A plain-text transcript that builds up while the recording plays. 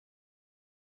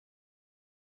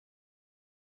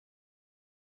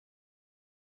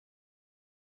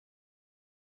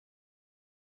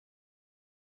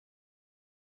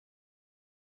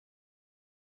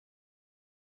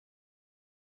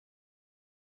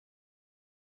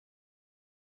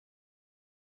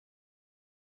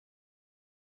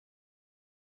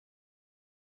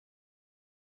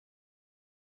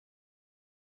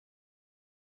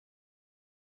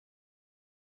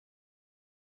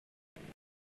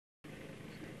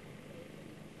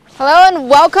Hello and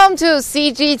welcome to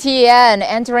CGTN,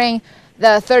 entering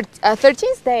the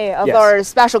 13th day of our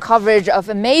special coverage of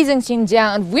amazing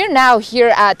Xinjiang. And we're now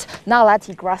here at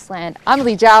Nalati Grassland. I'm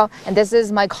Li Zhao, and this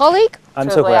is my colleague, I'm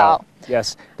Liao.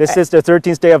 Yes, this is the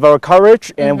 13th day of our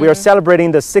coverage, and we are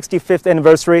celebrating the 65th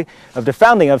anniversary of the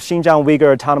founding of Xinjiang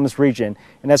Uyghur Autonomous Region.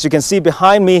 And as you can see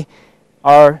behind me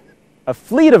are a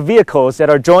fleet of vehicles that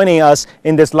are joining us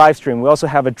in this live stream. We also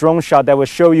have a drone shot that will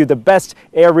show you the best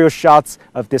aerial shots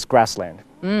of this grassland.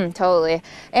 Totally.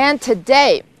 And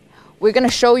today, we're going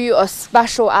to show you a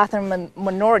special ethnic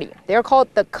minority. They're called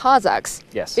the Kazakhs.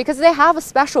 Yes. Because they have a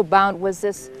special bond with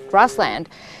this grassland.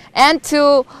 And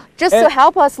to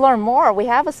help us learn more, we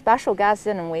have a special guest,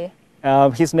 didn't we?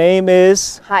 His name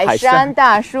is 海山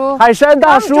大叔. 海山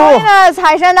大叔. Come join us,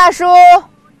 海山大叔.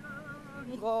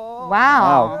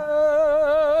 Wow.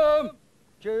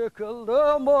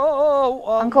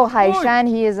 Uncle Haishan,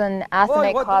 he is an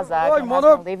ethnic Kazakh and has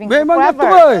been living here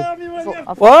forever.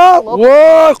 Wow,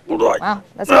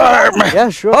 that's good. Yeah,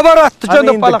 sure. I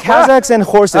mean, the Kazakhs and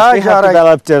horses, they have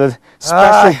developed a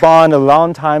special bond a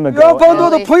long time ago.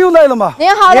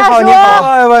 您好，大叔。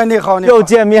你好，又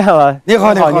见面了。你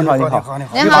好，大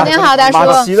叔。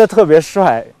马骑得特别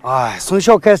帅。哎，从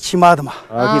小开始骑马的嘛。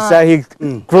He said he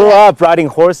grew up riding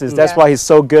horses. That's why he's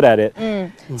so good at it.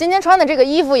 今天穿的这个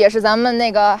衣服也是咱们那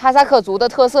个哈萨克族的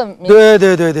特色。对。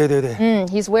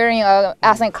He's wearing a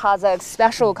ethnic Kazakh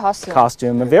special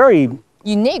costume. Very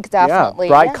unique, definitely.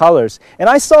 Yeah, bright colors. And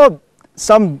I saw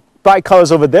some bright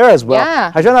colors over there as well.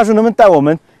 Yeah. 海山大叔能不能带我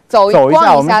们走一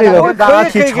下？我们这个拉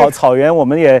提草原，我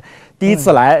们也第一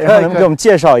次来，然后能不能给我们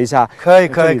介绍一下这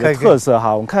里的特色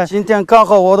哈？我们看今天刚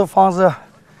好我的房子，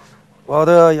我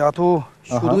的丫头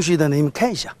修东西的，你们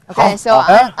看一下。Okay, so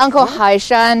Uncle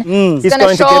Haishan is he's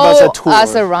going to show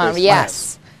us around.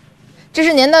 Yes. 这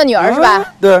是您的女儿是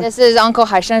吧？对。This is Uncle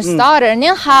Haishan's daughter.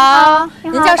 您好，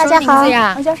您叫什么名字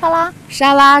呀？我叫莎拉。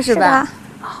莎拉是吧？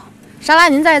莎拉，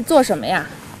您在做什么呀？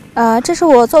这是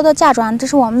我做的嫁妆，这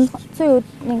是我们最有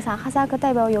那个啥哈萨克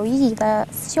代表有意义的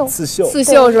刺绣。刺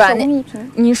绣是吧？手工艺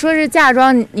品。你说是嫁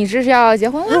妆，你这是要结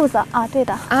婚了？Rose啊，对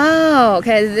的。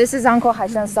Okay. This is Uncle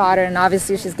Haishan's daughter, and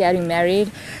obviously she's getting married.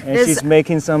 And she's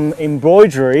making some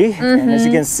embroidery, and as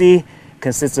you can see,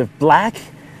 consists of black,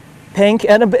 pink,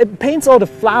 and it paints all the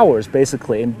flowers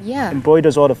basically, and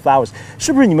embroiders all the flowers.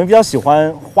 是不是你们比较喜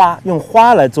欢花，用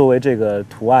花来作为这个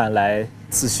图案来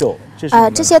刺绣？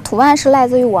这些图案是来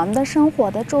自于我们的生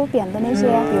活的周边的那些，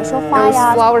比如说花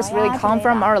呀。Those flowers really come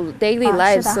from our daily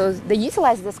lives, so they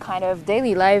utilize this kind of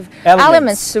daily life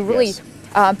elements to really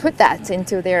put that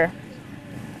into their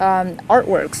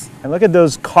artworks. And look at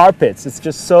those carpets; it's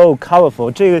just so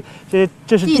colorful. 这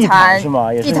是地毯是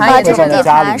吗？地毯这是地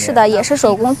毯，是的，也是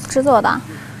手工制作的。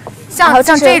像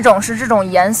这种是这种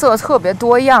颜色特别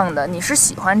多样的，你是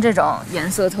喜欢这种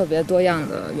颜色特别多样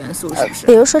的元素是不是？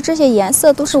比如说这些颜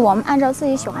色都是我们按照自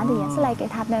己喜欢的颜色来给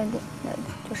它的，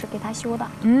就是给它修的。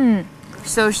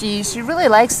So she really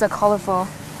likes the colorful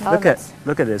elements.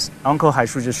 Look at this. Uncle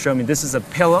Haishu just showed me. This is a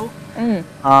pillow.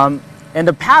 And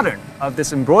the pattern of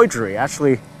this embroidery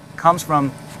actually comes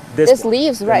from this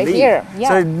leaves right here. Yeah.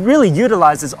 So it really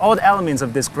utilizes all the elements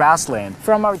of this grassland.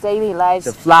 From our daily lives.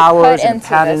 The flowers and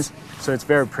patterns. So it's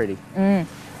very pretty.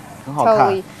 很好看。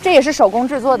Totally. 这也是手工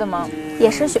制作的吗？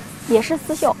也是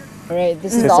刺绣。Right.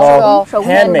 This is also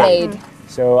handmade.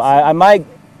 So I might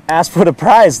ask for the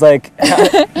price, like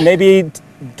maybe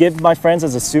give my friends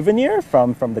as a souvenir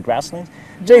from the grasslands.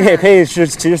 这个也可以是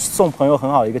其实送朋友很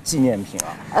好的一个纪念品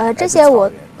啊。这些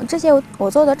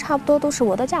我做的差不多都是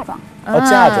我的嫁妆。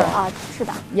嫁妆啊，是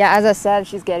的。Yeah, as I said,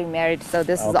 she's getting married, so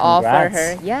this is all for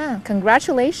her. Yeah,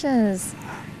 congratulations.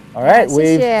 All right,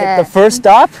 we hit the first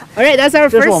stop. All right, that's our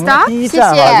first stop. 第一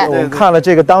站啊，我们看了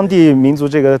这个当地民族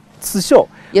这个刺绣，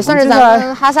也算是咱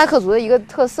们哈萨克族的一个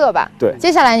特色吧。对。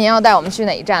接下来您要带我们去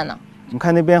哪一站呢？我们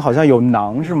看那边好像有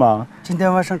馕是吗？今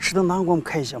天晚上吃的馕，我们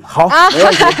看一下嘛。好。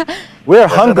We're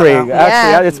hungry.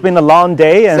 Actually, it's been a long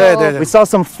day, and we saw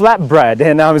some flatbread,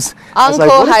 and I was like,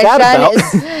 "What is that about?"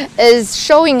 is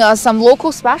showing us some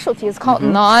local specialty. It's called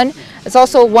naan. It's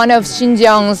also one of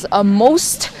Xinjiang's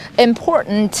most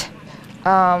important,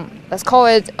 let's call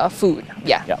it food.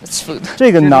 Yeah, it's food.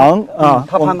 这个馕啊，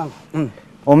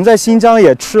我们在新疆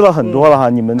也吃了很多了哈，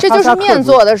你们这就是面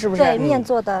做的，是不是？对，面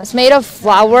做的。It's made of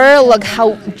flour. Look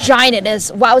how giant it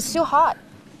is. Wow, it's so hot.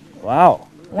 Wow.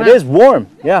 It is warm,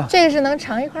 yeah. 这个是能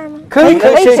尝一块吗？可以。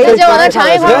就往那尝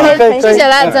一块。谢谢，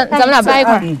来，咱们俩掰一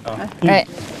块。Right,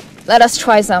 let us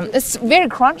try some. It's very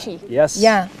crunchy. Yes.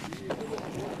 Yeah.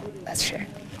 Let's share.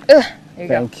 Here you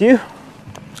go. Thank you.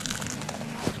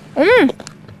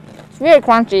 It's very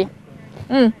crunchy.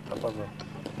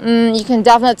 You can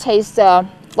definitely taste the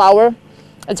flour,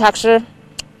 the texture.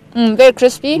 Very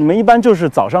crispy. 你们一般就是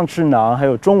早上吃馕，还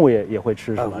有中午也会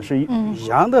吃是吗？是一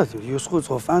样的，有时候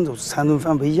做饭就是餐顿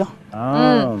饭不一样。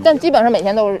但基本上每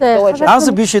天都会吃。馕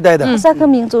是必须带的。哈萨克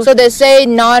民族。 So they say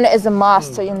naan is a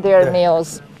must in their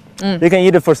meals. They can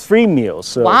eat it for 3 meals.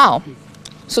 So. Wow.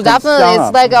 So definitely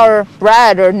it's like our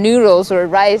bread or noodles or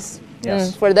rice.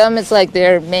 For them it's like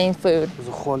their main food. 就是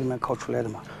火里面烤出来的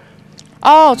嘛。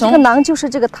哦，这个馕就是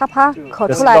这个塔帕烤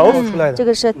出来的，这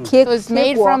个是铁 So it's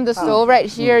made from the stove right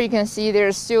here. You can see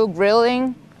they're still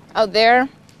grilling out there.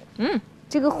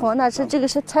 这个火呢是这个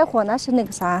是柴火呢是那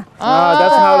个啥？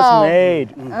 That's how it's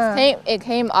made. It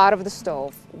came out of the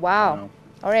stove. Wow.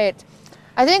 All right.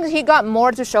 I think he got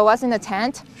more to show us in the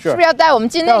tent. 是不是要带我们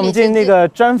进那里？带我们进那个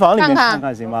毡房里面看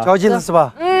看行吗？着急了是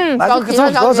吧？着急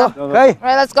了，着急了。可以。All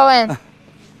right, let's go in.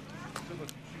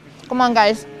 Come on,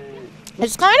 guys.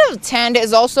 This kind of tent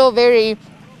is also very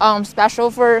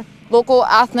special for local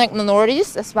ethnic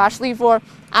minorities, especially for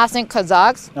ethnic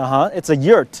Kazakhs. It's a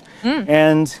yurt,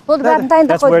 and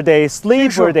that's where they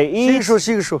sleep, where they eat.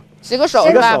 洗个手。洗个手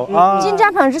是吧？进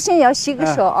帐篷之前要洗个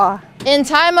手啊。In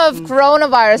time of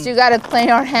coronavirus, you gotta clean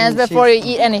your hands before you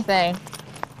eat anything.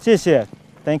 谢谢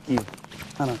Thank you.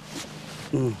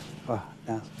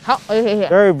 好，谢谢。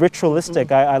 Very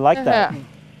ritualistic. I like that.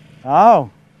 好，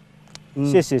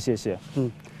谢谢谢谢。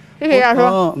谢谢大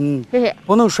叔，谢谢。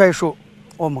不能甩手，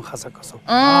我们哈萨克说，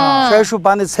甩手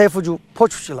把那财富就泼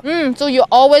出去了。So you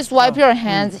always wipe your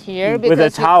hands here with a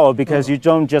because towel because you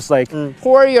don't just like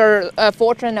pour your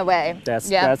fortune away.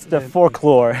 That's the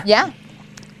folklore. Yeah.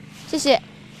 谢谢。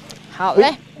好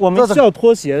嘞。我们需要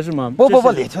脱鞋是吗？不，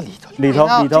里头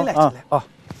啊。All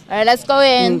right, let's go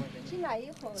in.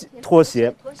 拖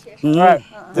鞋。All right,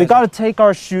 we gotta take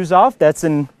our shoes off. That's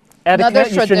an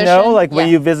etiquette you should know, like when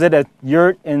you visit a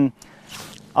yurt on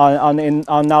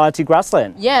Nalati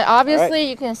Grassland. Yeah, obviously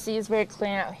you can see it's very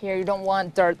clean out here. You don't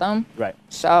want dirt them. Right.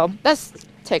 So let's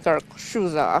take our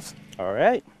shoes off. All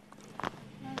right.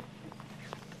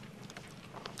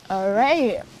 All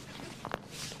right.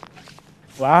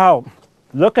 Wow.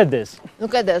 Look at this.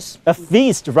 Look at this. A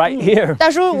feast right here. 大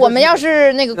叔，我们要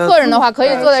是那个客人的话，可以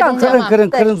坐在中间吗？客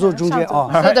人坐中间啊。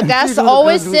 So the guests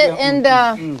always sit in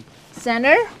the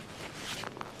center.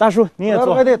 大叔，你也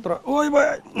坐。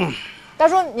大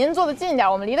叔，您坐得近一点，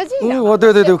我们离得近一点。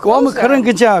对，我们客人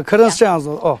跟讲，客人是这样子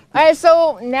哦。Alright,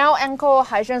 so now Uncle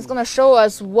Haishan is gonna show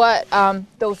us what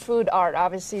those food are.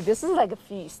 Obviously, this is like a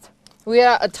feast. We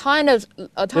have a ton of.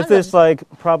 This is like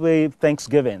probably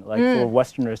Thanksgiving, like for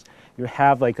Westerners. You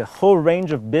have like a whole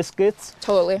range of biscuits,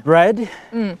 totally bread,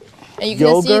 and you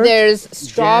can see there's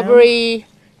strawberry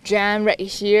jam right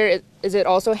here. Is it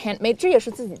also handmade? 这也是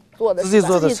自己做的，自己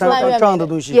做的，这样的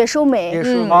东西。野收美，野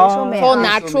收美。 All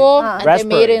natural, and they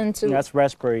made it into. That's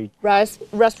raspberry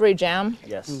jam.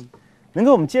 Yes. 能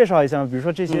给我们介绍一下，比如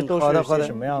说这些都是些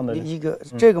什么样的？一个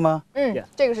这个吗？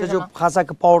这个是什么？这就哈萨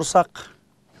克包萨克。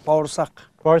 Borsak.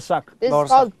 This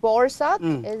is called borsak.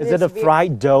 Is it a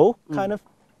fried dough kind of?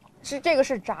 是这个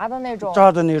是炸的那种。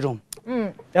炸的那种。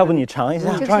要不你尝一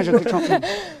下？尝一下，尝。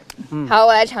好，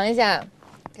我来尝一下。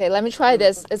Okay, let me try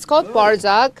this. It's called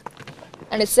borsak,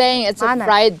 and it's saying it's a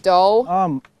fried dough.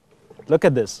 Look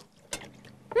at this.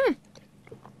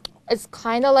 It's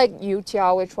kind of like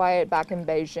youtiao. We tried it back in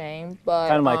Beijing, but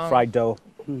kind of like fried dough.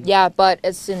 Yeah, but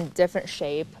it's in different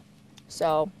shape.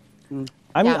 So.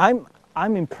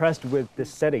 I'm impressed with this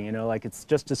setting. You know, like it's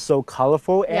just so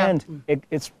colorful, and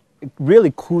it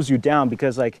really cools you down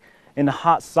because like in the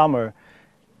hot summer,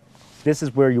 this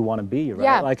is where you want to be, right?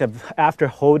 Yeah. Like after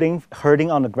herding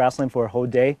on the grassland for a whole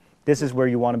day, this is where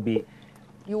you want to be.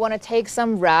 You want to take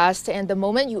some rest, and the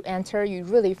moment you enter, you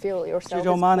really feel yourself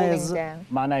cooling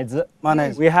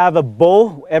down. We have a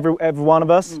bowl. Every one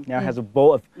of us now has a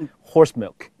bowl of horse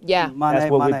milk. Yeah. That's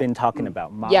what we've been talking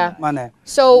about. Yeah.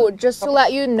 So just to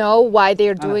let you know why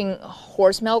they're doing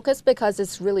horse milk is because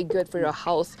it's really good for your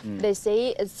health. They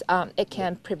say it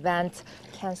can prevent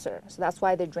cancer, so that's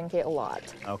why they drink it a lot.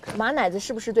 Okay. 马奶子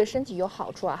是不是对身体有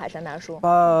好处啊，海山大叔？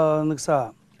那个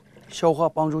啥。 消化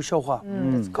帮助消化，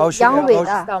羊尾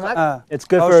的，it's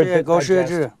good for 高血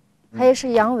脂，还有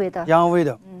是羊尾的，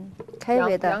开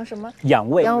胃的，羊什么？养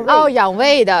胃。哦，养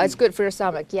胃的 ，it's good for your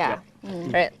stomach, yeah.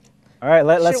 Right. All right,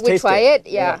 let's taste it. Should we try it?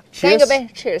 Yeah. 干一个杯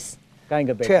 ，Cheers. 干一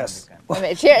个杯 ，Cheers.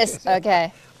 Cheers.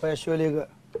 Okay. 我也学了一个。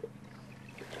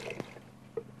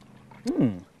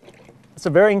It's a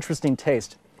very interesting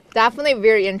taste. Definitely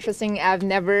very interesting. I've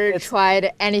never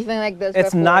tried anything like this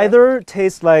It's before. neither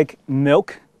tastes like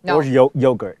milk. No. Or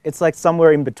yogurt. It's like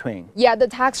somewhere in between. Yeah, the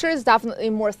texture is definitely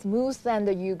more smooth than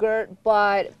the yogurt,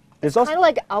 but There's kind also of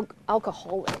like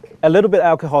alcoholic. a little bit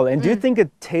alcoholic. And do you think it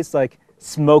tastes like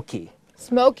smoky,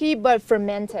 Smoky but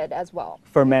fermented as well.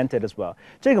 fermented as well?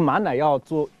 这个马奶要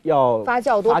发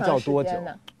酵多长多久时间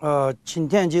呢？今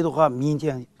天节的话，明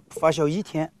天发酵1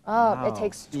天。It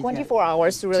takes 24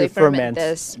 hours to really to ferment ferment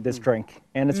this. drink,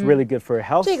 and it's really good for your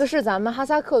health. 这个是咱们哈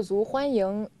萨克族欢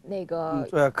迎那个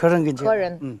客人跟客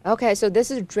人。Okay, so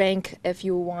this is drink if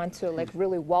you want to like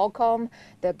really welcome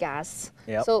the guests.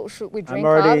 Yep. So should we drink I'm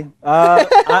already. up?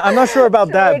 I'm not sure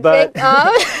about that, but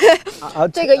I'll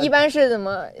这个一般是怎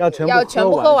么要全部要全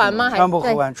部喝完吗？还是全部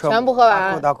喝完，全部喝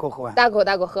完，大口喝完。大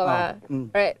口喝完。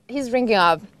Right, he's drinking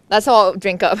up. Let's all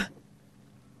drink up.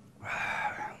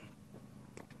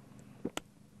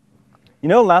 You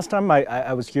know, last time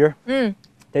I was here,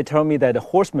 they told me that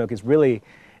horse milk is really,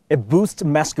 it boosts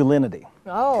masculinity.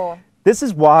 Oh. This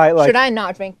is why, like, Should I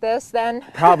not drink this then?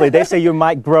 probably they say you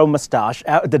might grow mustache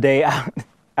the day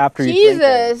after you drink it.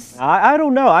 Jesus. I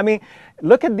don't know. I mean,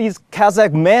 look at these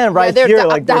Kazakh men right they're here,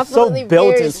 like they're so definitely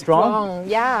built very and strong.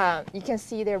 Yeah, you can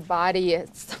see their body.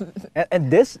 It's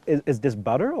And this is this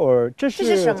butter or 这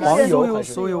是什么？黄油还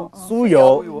是酥油。酥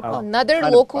油。 another kind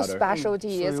of local butter.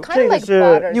 specialty. It's 这 kind of 个 like 是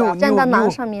butter. 牛站在馕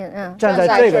上面，站在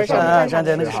这个上面，站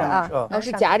在那个上面吃。哦，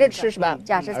是夹着吃是吧？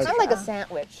夹着吃 It's kind of like a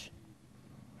sandwich.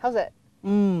 How's it?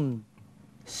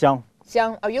 香。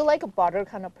香. Are you like a butter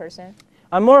kind of person?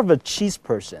 I'm more of a cheese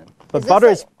person, but Is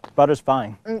this butter's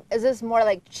fine. Is this more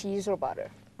like cheese or butter?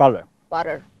 Butter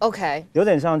Butter. Okay. 有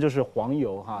点像就是黄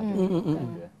油哈，这种感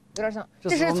觉。有点像，这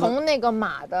是从那个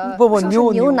马的不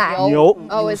牛奶。牛。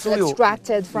 Oh, it's 酥油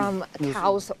extracted from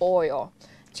cow's oil.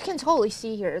 You can totally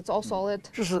see here. It's all solid.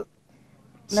 这是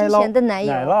新鲜的奶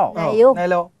油，奶酪奶酪，奶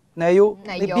油，奶油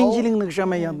那冰淇淋那个上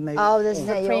面一样的奶油。 Oh, this is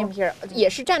the cream here. 也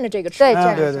是蘸着这个吃。对，啊，这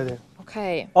样。对对对。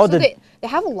 Okay. Oh, so the- they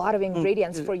have a lot of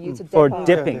ingredients for you to dip For on.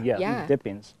 dipping, yeah, Yeah.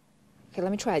 dippings. Okay, let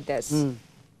me try this.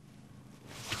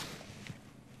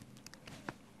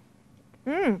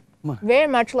 Very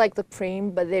much like the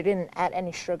cream, but they didn't add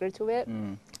any sugar to it.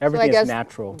 Everything guess- is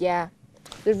natural, Yeah.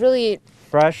 They're really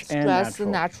fresh and stressed natural.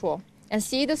 and natural. And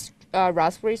see this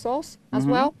raspberry sauce as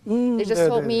well? They just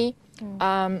told me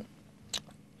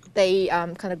they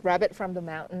kind of grab it from the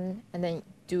mountain and then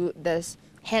do this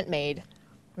handmade.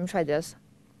 Let me try this.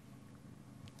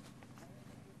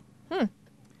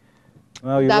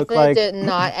 Well, you look Definitely like. did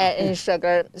not add any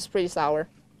sugar. It's pretty sour.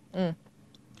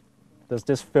 Does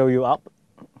this fill you up?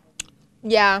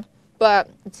 Yeah, but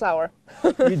it's sour.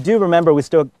 You do remember we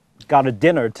still got a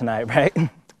dinner tonight, right?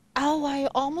 Oh, I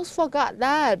almost forgot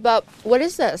that. But what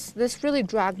is this? This really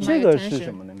dragged my 这个是什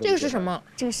attention. 么呢？这个是什么？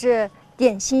这个是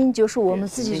点心，就是我们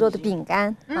自己做的饼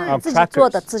干啊， Ah, 自己做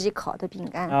的、 crackers. 自己烤的饼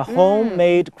干。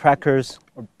 Homemade crackers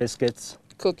or biscuits.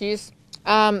 Cookies.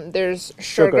 There's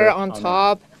sugar Sugar on on it.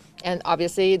 top, and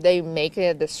obviously they make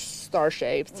it the star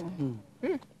shaped.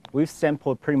 We've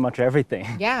sampled pretty much everything.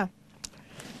 Yeah.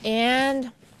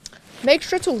 And make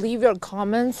sure to leave your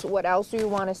comments. What else do you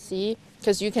want to see?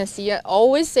 Because you can see it.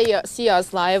 Always see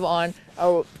us live on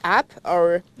our app,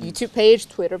 our YouTube page,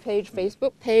 Twitter page,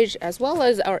 Facebook page, as well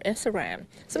as our Instagram.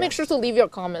 So make sure to leave your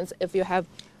comments if you have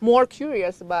more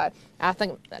curious about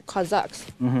ethnic Kazakhs.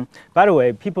 By the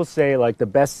way, people say like the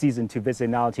best season to visit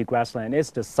Nalati Grassland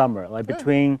is the summer, like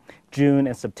between June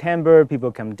and September.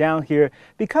 People come down here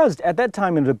because at that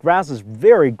time the grass is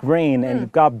very green and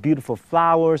you've got beautiful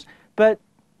flowers. But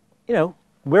you know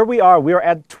where we are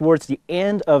at towards the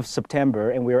end of September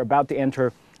and we're about to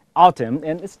enter autumn,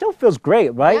 and it still feels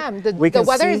great, right? Yeah, the can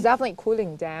weather see is definitely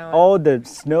cooling down. all the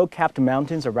snow-capped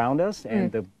mountains around us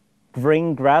and the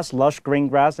green grass, lush green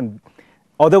grass, and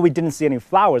although we didn't see any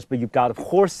flowers, but you've got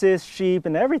horses, sheep,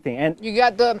 and everything. And You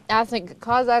got the ethnic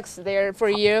Kazakhs there for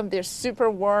you. They're super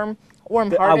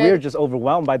warm-hearted. we're just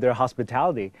overwhelmed by their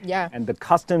hospitality. Yeah. And the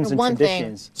customs and One thing,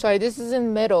 traditions. sorry, this is in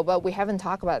the middle, but we haven't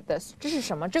talked about this. 这是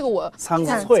什么？这个我苍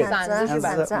铲子，子、是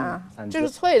吧铲子啊，这是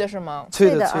脆的是吗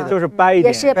脆的脆的啊脆的，就是白一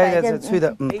点。也是白白的的脆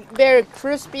的， ？Very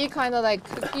crispy, kind of like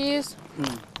cookies.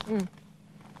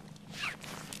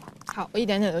 好，我一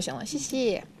点点就行了，谢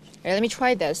谢。Let me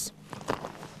try this.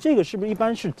 这个是不是一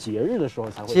般是节日的时候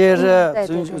才会？接着对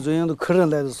对对重要的客人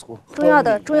来的时候，重要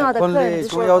的客人就是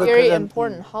重要的客 Very 人，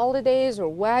 important holidays or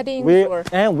weddings or.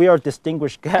 We are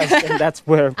distinguished guests, and that's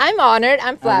where I'm honored.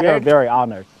 I'm we are flattered. very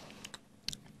honored.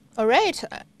 All right,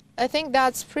 I think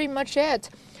that's pretty much it.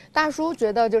 大叔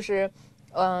觉得就是，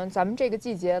咱们这个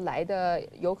季节来的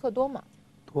游客多吗？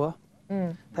多，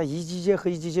它一季节和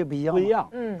一季节不一样嘛，不一样。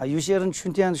啊，有些人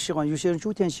春天喜欢，有些人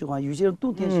秋天喜欢，有些人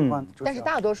冬天喜欢，就但是是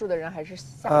大多数的人还是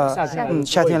夏天。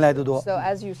夏天来的多。 So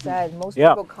as you said, most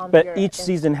Yeah, people come but here. each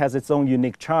season has its own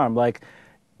unique charm. Like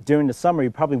during the summer,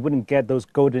 you probably wouldn't get those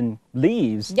golden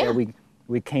leaves that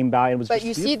we came by. It was but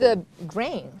you see the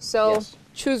grain, so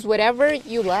choose whatever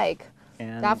you like.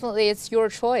 And definitely, it's your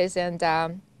choice. And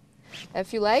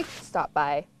if you like, stop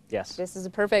by. Yes. This is a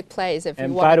perfect place if you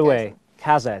want. And by the way,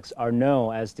 Kazakhs are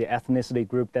known as the ethnicity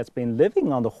group that's been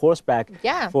living on the horseback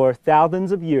for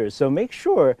thousands of years. So make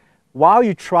sure while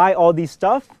you try all these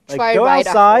stuff, like go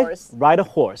outside, ride a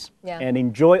horse, and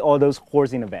enjoy all those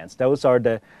horsing events. Those are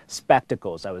the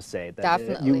spectacles, I would say,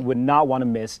 that you would not want to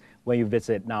miss when you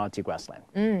visit Nalati Grassland.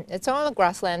 It's on the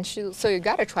grassland, so you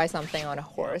got to try something on a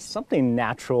horse. Something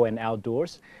natural and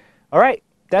outdoors. All right,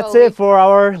 that's it for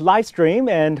our live stream,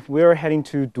 and we're heading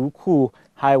to Duku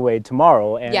Highway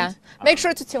tomorrow. And make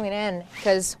sure to tune in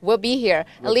because we'll be here.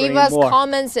 And leave us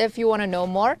comments if you want to know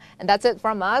more. And that's it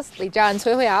from us, Li Zhao and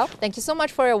Cui Huiyao. Thank you so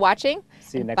much for watching.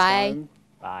 See you next time.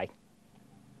 Bye.